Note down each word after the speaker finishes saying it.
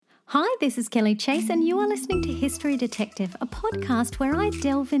Hi, this is Kelly Chase, and you are listening to History Detective, a podcast where I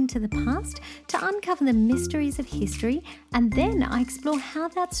delve into the past to uncover the mysteries of history, and then I explore how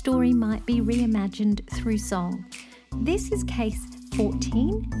that story might be reimagined through song. This is case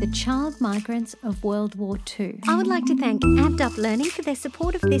 14, The Child Migrants of World War II. I would like to thank Amped Up Learning for their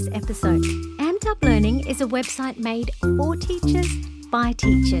support of this episode. Amped Up Learning is a website made for teachers by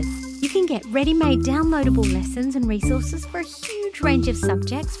teachers. You can get ready-made downloadable lessons and resources for a huge range of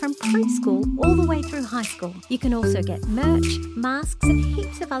subjects from preschool all the way through high school. You can also get merch, masks and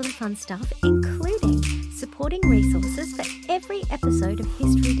heaps of other fun stuff, including supporting resources for every episode of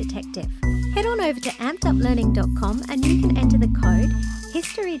History Detective. Head on over to ampeduplearning.com and you can enter the code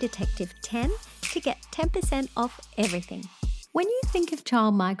HistoryDetective10 to get 10% off everything. When you think of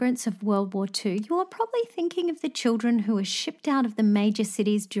child migrants of World War II, you are probably thinking of the children who were shipped out of the major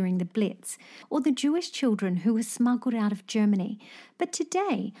cities during the Blitz, or the Jewish children who were smuggled out of Germany. But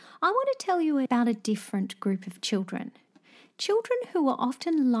today, I want to tell you about a different group of children. Children who were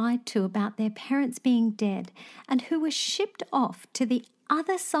often lied to about their parents being dead and who were shipped off to the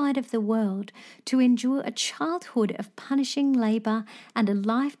other side of the world to endure a childhood of punishing labour and a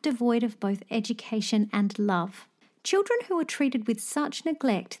life devoid of both education and love. Children who were treated with such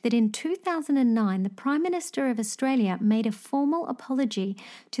neglect that in 2009 the Prime Minister of Australia made a formal apology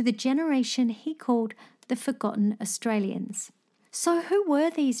to the generation he called the Forgotten Australians. So who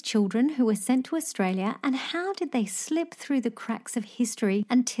were these children who were sent to Australia, and how did they slip through the cracks of history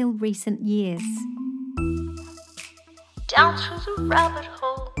until recent years? Down through the rabbit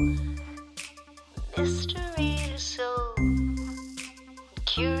hole, mystery to solve,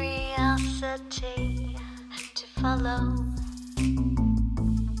 curiosity to follow.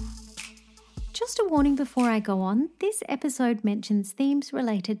 Just a warning before I go on, this episode mentions themes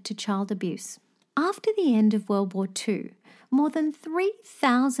related to child abuse. After the end of World War II, more than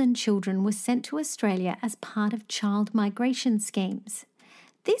 3,000 children were sent to Australia as part of child migration schemes.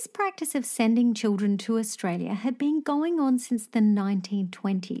 This practice of sending children to Australia had been going on since the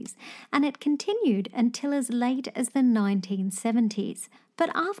 1920s, and it continued until as late as the 1970s.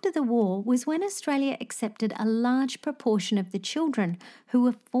 But after the war was when Australia accepted a large proportion of the children who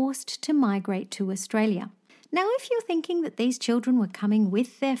were forced to migrate to Australia. Now, if you're thinking that these children were coming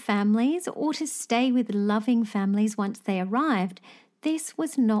with their families or to stay with loving families once they arrived, this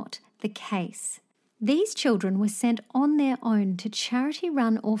was not the case. These children were sent on their own to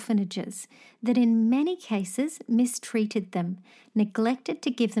charity-run orphanages that in many cases mistreated them, neglected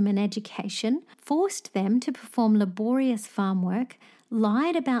to give them an education, forced them to perform laborious farm work,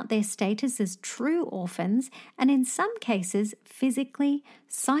 lied about their status as true orphans, and in some cases physically,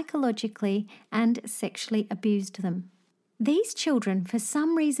 psychologically, and sexually abused them. These children, for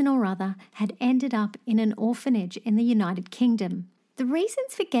some reason or other, had ended up in an orphanage in the United Kingdom. The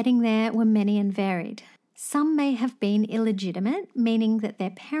reasons for getting there were many and varied. Some may have been illegitimate, meaning that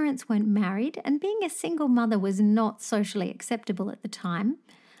their parents weren't married and being a single mother was not socially acceptable at the time.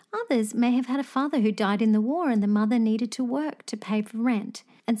 Others may have had a father who died in the war and the mother needed to work to pay for rent,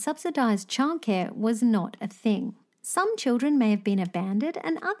 and subsidised childcare was not a thing. Some children may have been abandoned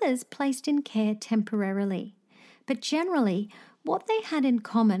and others placed in care temporarily. But generally, what they had in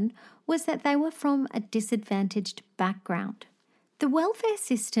common was that they were from a disadvantaged background. The welfare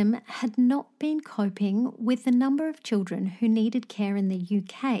system had not been coping with the number of children who needed care in the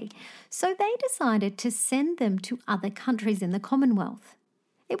UK, so they decided to send them to other countries in the Commonwealth.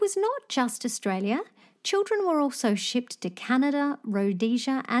 It was not just Australia. Children were also shipped to Canada,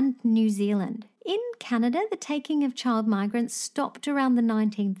 Rhodesia and New Zealand. In Canada, the taking of child migrants stopped around the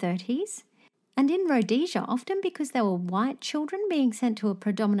 1930s. And in Rhodesia, often because they were white children being sent to a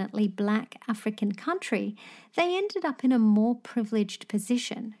predominantly black African country, they ended up in a more privileged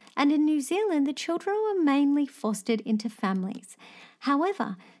position. And in New Zealand, the children were mainly fostered into families.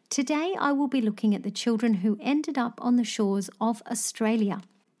 However, today I will be looking at the children who ended up on the shores of Australia.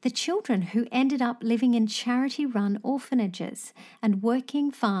 The children who ended up living in charity-run orphanages and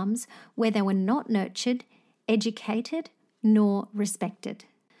working farms where they were not nurtured, educated, nor respected.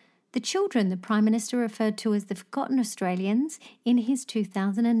 The children the Prime Minister referred to as the Forgotten Australians in his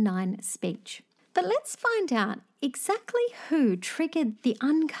 2009 speech. But let's find out exactly who triggered the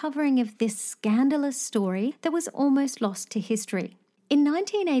uncovering of this scandalous story that was almost lost to history. In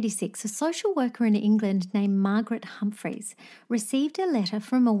 1986, a social worker in England named Margaret Humphreys received a letter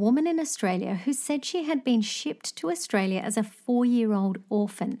from a woman in Australia who said she had been shipped to Australia as a 4-year-old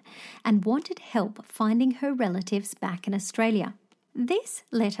orphan and wanted help finding her relatives back in Australia. This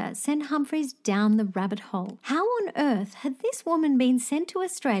letter sent Humphreys down the rabbit hole. How on earth had this woman been sent to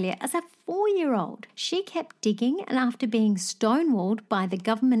Australia as a 4-year-old? She kept digging, and after being stonewalled by the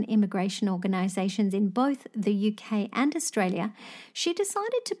government immigration organisations in both the UK and Australia, she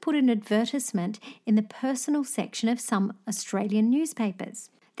decided to put an advertisement in the personal section of some Australian newspapers.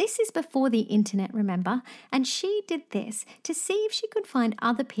 This is before the internet, remember, and she did this to see if she could find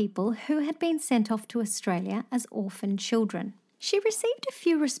other people who had been sent off to Australia as orphan children. She received a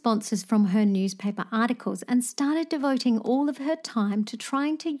few responses from her newspaper articles and started devoting all of her time to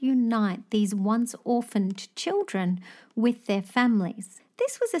trying to unite these once orphaned children with their families.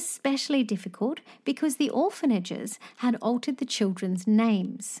 This was especially difficult because the orphanages had altered the children's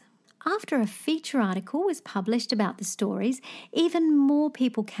names. After a feature article was published about the stories, even more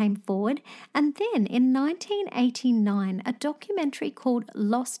people came forward, and then in 1989 a documentary called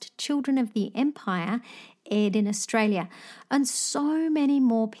Lost Children of the Empire aired in Australia, and so many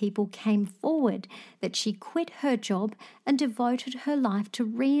more people came forward that she quit her job and devoted her life to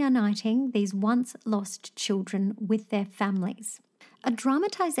reuniting these once lost children with their families. A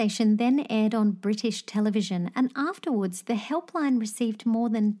dramatisation then aired on British television, and afterwards the helpline received more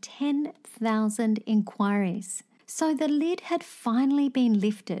than 10,000 inquiries. So the lid had finally been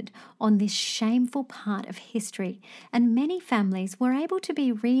lifted on this shameful part of history, and many families were able to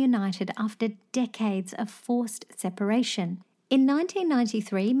be reunited after decades of forced separation. In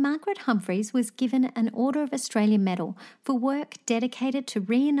 1993, Margaret Humphreys was given an Order of Australia Medal for work dedicated to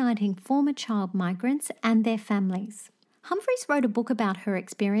reuniting former child migrants and their families. Humphreys wrote a book about her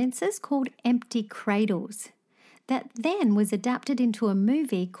experiences called Empty Cradles that then was adapted into a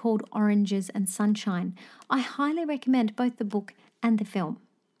movie called Oranges and Sunshine. I highly recommend both the book and the film.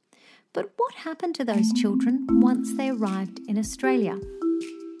 But what happened to those children once they arrived in Australia?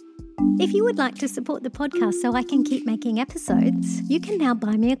 If you would like to support the podcast so I can keep making episodes, you can now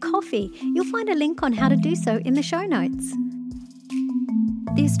buy me a coffee. You'll find a link on how to do so in the show notes.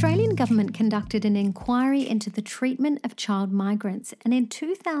 The Australian government conducted an inquiry into the treatment of child migrants, and in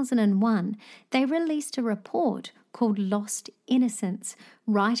 2001 they released a report called Lost Innocence,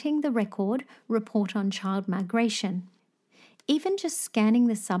 Writing the Record Report on Child Migration. Even just scanning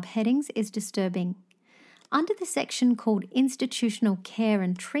the subheadings is disturbing. Under the section called Institutional Care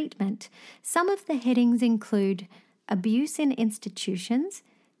and Treatment, some of the headings include abuse in institutions,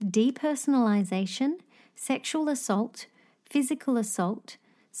 depersonalisation, sexual assault, physical assault,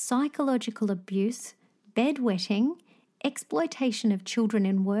 psychological abuse, bedwetting, exploitation of children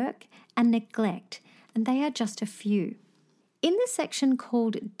in work, and neglect, and they are just a few. In the section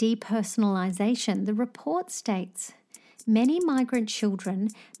called Depersonalisation, the report states, many migrant children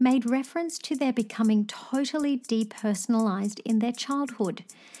made reference to their becoming totally depersonalised in their childhood.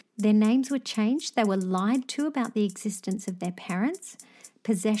 Their names were changed, they were lied to about the existence of their parents,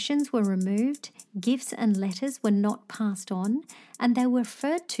 possessions were removed, gifts and letters were not passed on, and they were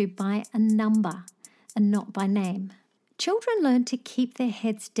referred to by a number and not by name. Children learn to keep their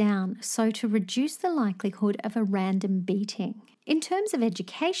heads down so to reduce the likelihood of a random beating. In terms of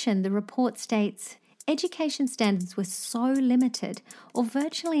education, the report states, education standards were so limited or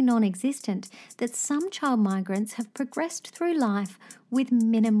virtually non-existent that some child migrants have progressed through life with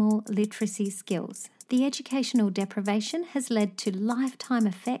minimal literacy skills. The educational deprivation has led to lifetime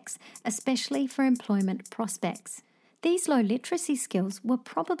effects, especially for employment prospects. These low literacy skills were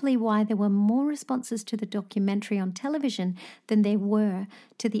probably why there were more responses to the documentary on television than there were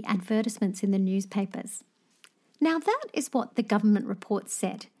to the advertisements in the newspapers. Now that is what the government report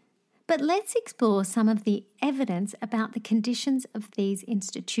said. But let's explore some of the evidence about the conditions of these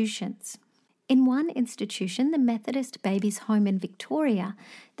institutions. In one institution, the Methodist Babies' Home in Victoria,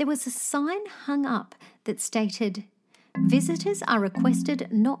 there was a sign hung up that stated, "Visitors are requested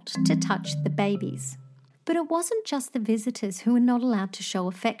not to touch the babies." But it wasn't just the visitors who were not allowed to show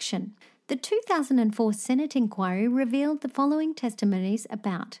affection. The 2004 Senate inquiry revealed the following testimonies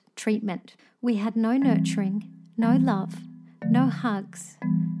about treatment. We had no nurturing, no love, no hugs,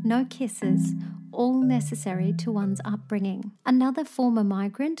 no kisses, all necessary to one's upbringing. Another former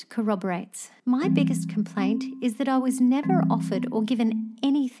migrant corroborates, my biggest complaint is that I was never offered or given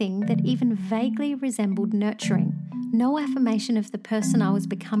anything that even vaguely resembled nurturing. No affirmation of the person I was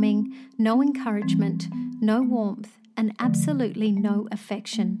becoming, no encouragement, no warmth, and absolutely no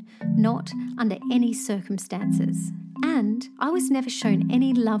affection, not under any circumstances. And I was never shown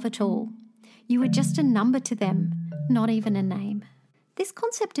any love at all. You were just a number to them, not even a name. This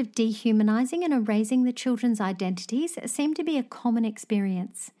concept of dehumanising and erasing the children's identities seemed to be a common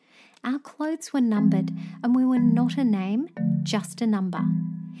experience. Our clothes were numbered and we were not a name, just a number.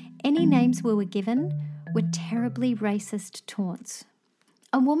 Any names we were given were terribly racist taunts.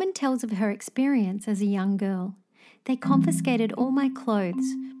 A woman tells of her experience as a young girl. They confiscated all my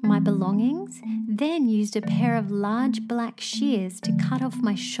clothes, my belongings, then used a pair of large black shears to cut off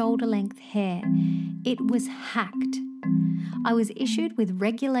my shoulder-length hair. It was hacked. I was issued with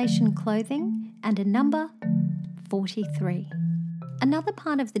regulation clothing and a number 43. Another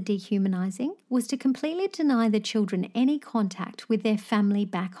part of the dehumanising was to completely deny the children any contact with their family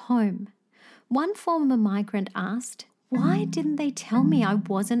back home. One former migrant asked, "Why didn't they tell me I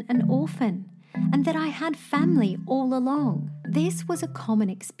wasn't an orphan and that I had family all along?" This was a common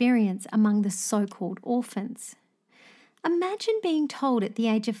experience among the so-called orphans. Imagine being told at the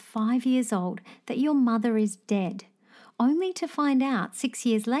age of 5 years old that your mother is dead, only to find out 6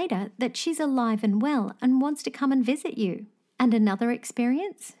 years later that she's alive and well and wants to come and visit you. And another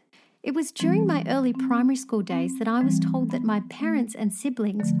experience? It was during my early primary school days that I was told that my parents and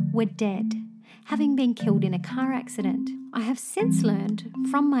siblings were dead, having been killed in a car accident. I have since learned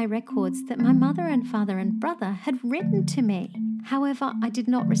from my records that my mother and father and brother had written to me. However, I did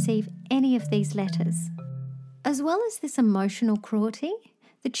not receive any of these letters. As well as this emotional cruelty,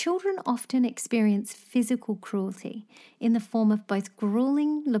 the children often experience physical cruelty in the form of both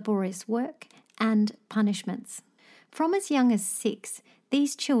grueling, laborious work and punishments. From as young as 6,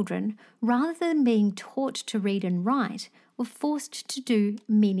 these children, rather than being taught to read and write, were forced to do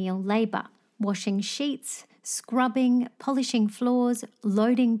menial labour, washing sheets, scrubbing, polishing floors,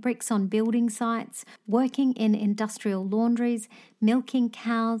 loading bricks on building sites, working in industrial laundries, milking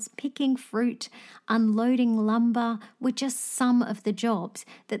cows, picking fruit, unloading lumber were just some of the jobs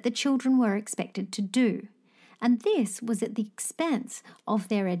that the children were expected to do. And this was at the expense of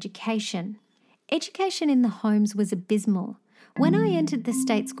their education. Education in the homes was abysmal. When I entered the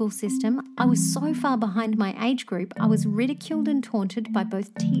state school system, I was so far behind my age group, I was ridiculed and taunted by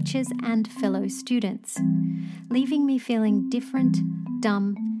both teachers and fellow students, leaving me feeling different,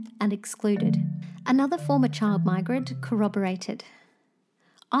 dumb, and excluded. Another former child migrant corroborated.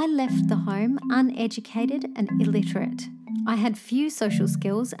 I left the home uneducated and illiterate. I had few social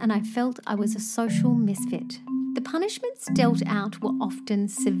skills and I felt I was a social misfit. The punishments dealt out were often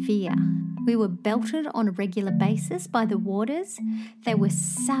severe. We were belted on a regular basis by the warders. They were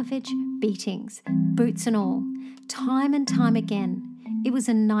savage beatings, boots and all, time and time again. It was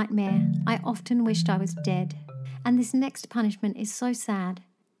a nightmare. I often wished I was dead. And this next punishment is so sad.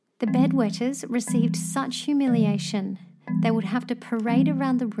 The bedwetters received such humiliation. They would have to parade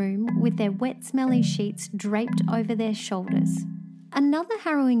around the room with their wet, smelly sheets draped over their shoulders. Another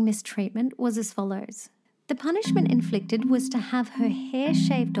harrowing mistreatment was as follows. The punishment inflicted was to have her hair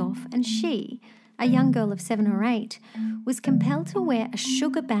shaved off, and she, a young girl of 7 or 8, was compelled to wear a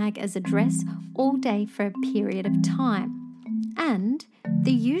sugar bag as a dress all day for a period of time. And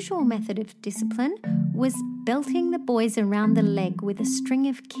the usual method of discipline was belting the boys around the leg with a string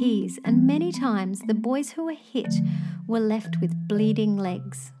of keys, and many times the boys who were hit were left with bleeding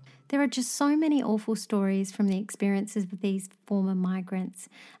legs. There are just so many awful stories from the experiences of these former migrants,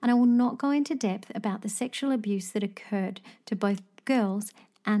 and I will not go into depth about the sexual abuse that occurred to both girls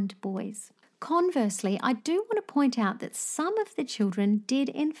and boys. Conversely, I do want to point out that some of the children did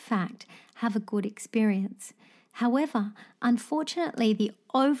in fact have a good experience. However, unfortunately, the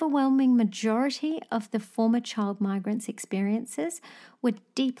overwhelming majority of the former child migrants' experiences were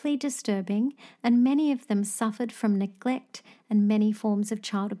deeply disturbing, and many of them suffered from neglect and many forms of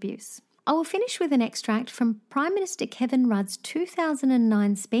child abuse. I will finish with an extract from Prime Minister Kevin Rudd's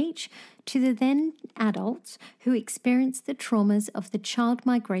 2009 speech to the then adults who experienced the traumas of the child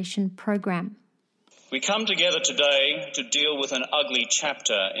migration program. We come together today to deal with an ugly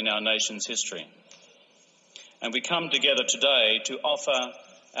chapter in our nation's history. And we come together today to offer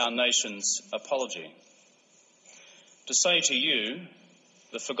our nation's apology. To say to you,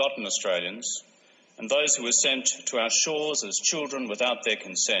 the forgotten Australians, and those who were sent to our shores as children without their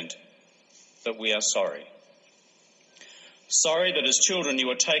consent, that we are sorry. Sorry that as children you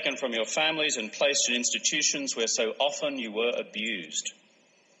were taken from your families and placed in institutions where so often you were abused.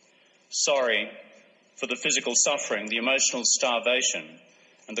 Sorry for the physical suffering, the emotional starvation,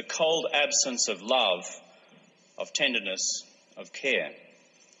 and the cold absence of love, of tenderness, of care.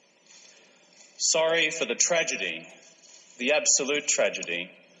 Sorry for the tragedy, the absolute tragedy,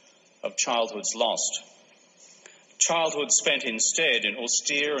 of childhoods lost. Childhood spent instead in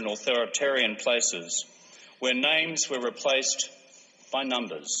austere and authoritarian places where names were replaced by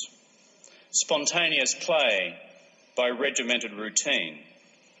numbers, spontaneous play by regimented routine,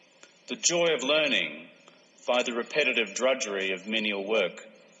 the joy of learning by the repetitive drudgery of menial work.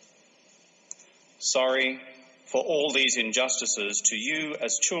 Sorry for all these injustices to you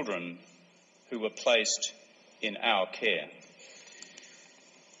as children who were placed in our care.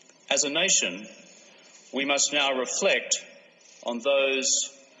 As a nation, we must now reflect on those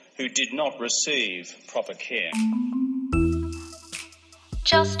who did not receive proper care.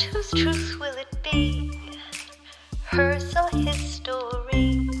 Just whose truth will it be? Hers or his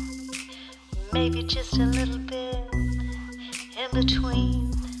story? Maybe just a little bit in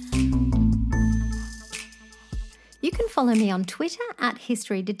between. You can follow me on Twitter at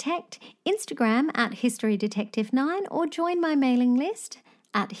History Detect, Instagram at History Detective 9, or join my mailing list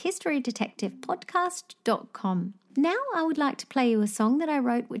at historydetectivepodcast.com. Now I would like to play you a song that I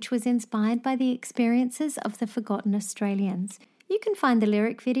wrote which was inspired by the experiences of the Forgotten Australians. You can find the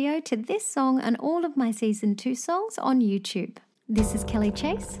lyric video to this song and all of my Season 2 songs on YouTube. This is Kelly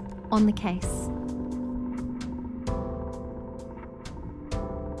Chase, On the Case.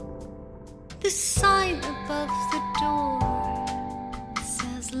 The sign above the door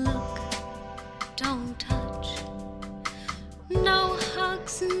says, look, don't touch. No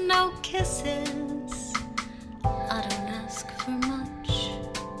hugs, no kisses. I don't ask for much.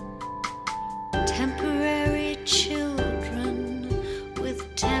 Temporary children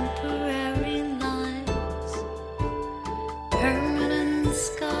with temporary lives. Permanent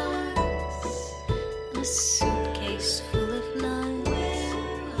scars. A suitcase full of lies.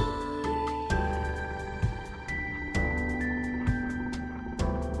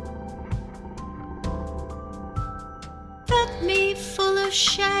 Me full of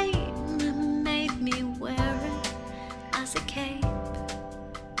shame and made me wear it as a cape.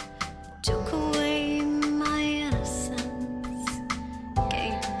 Took away my innocence,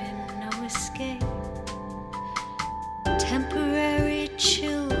 gave me no escape. Temporary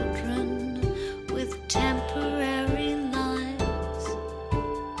children with temporary lives.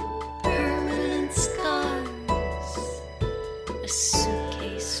 Permanent scars, a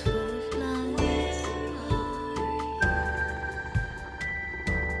suitcase full of lies.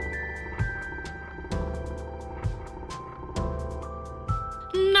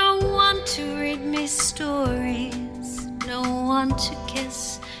 No one to read me stories, no one to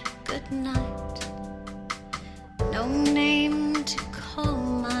kiss goodnight, no name to call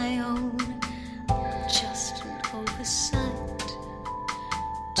my own, just an oversight.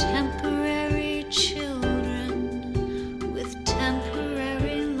 Temporary children with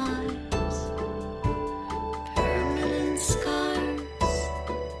temporary lives, permanent scars,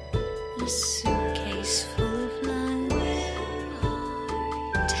 and a suitcase full of lies.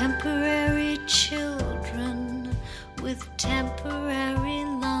 Temporary children with temporary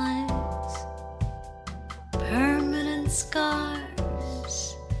lives, permanent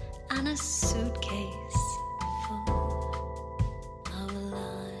scars, and a suitcase full of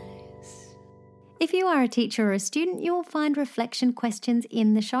lies. If you are a teacher or a student, you will find reflection questions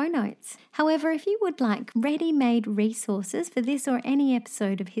in the show notes. However, if you would like ready-made resources for this or any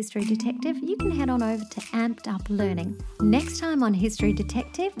episode of History Detective, you can head on over to Amped Up Learning. Next time on History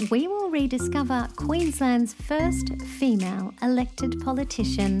Detective, we will rediscover Queensland's first female elected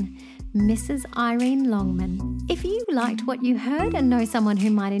politician, Mrs. Irene Longman. If you liked what you heard and know someone who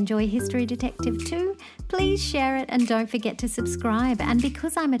might enjoy History Detective too, please share it and don't forget to subscribe. And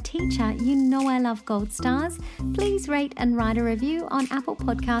because I'm a teacher, you know I love gold stars. Please rate and write a review on Apple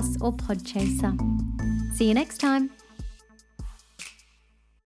Podcasts or Podchaser. See you next time.